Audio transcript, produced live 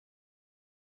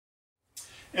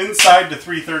Inside the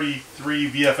 333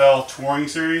 VFL touring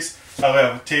series, we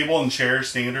have a table and chairs,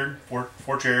 standard,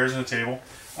 four chairs and a table.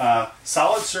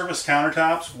 Solid surface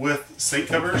countertops with sink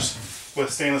covers,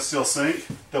 with stainless steel sink,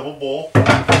 double bowl.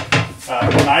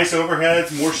 Nice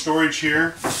overheads, more storage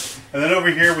here. And then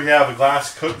over here we have a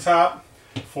glass cooktop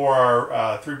for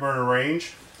our 3-burner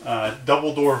range.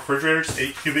 Double door refrigerators,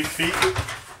 8 cubic feet,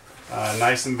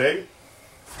 nice and big.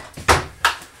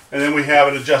 And then we have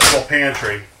an adjustable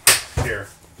pantry here.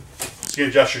 So you can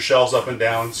adjust your shelves up and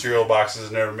down. Cereal boxes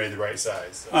are never made the right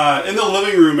size. In the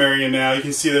living room area now, you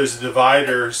can see there's a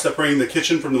divider separating the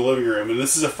kitchen from the living room, and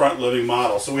this is a front living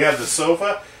model. So we have the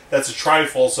sofa, that's a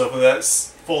tri-fold sofa that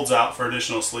folds out for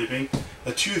additional sleeping.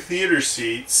 The 2 theater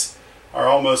seats are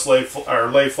almost lay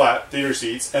flat theater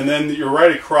seats, and then you're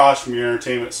right across from your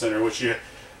entertainment center, which you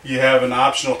have an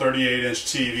optional 38-inch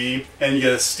TV, and you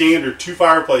get a standard 2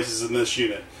 fireplaces in this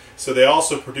unit. So they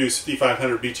also produce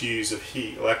 5,500 BTUs of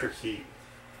heat, electric heat.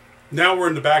 Now we're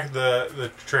in the back of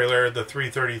the trailer, the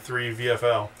 333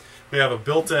 VFL. We have a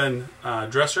built-in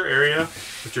dresser area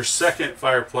with your second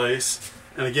fireplace,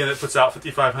 and again it puts out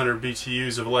 5,500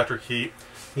 BTUs of electric heat.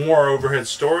 More overhead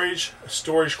storage, a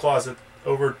storage closet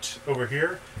over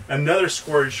here, another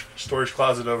storage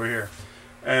closet over here,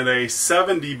 and a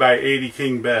 70 by 80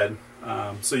 king bed.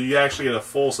 So you actually get a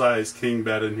full-size king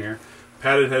bed in here.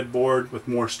 Padded headboard with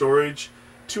more storage,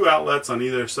 2 outlets on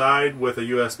either side with a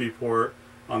USB port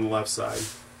on the left side.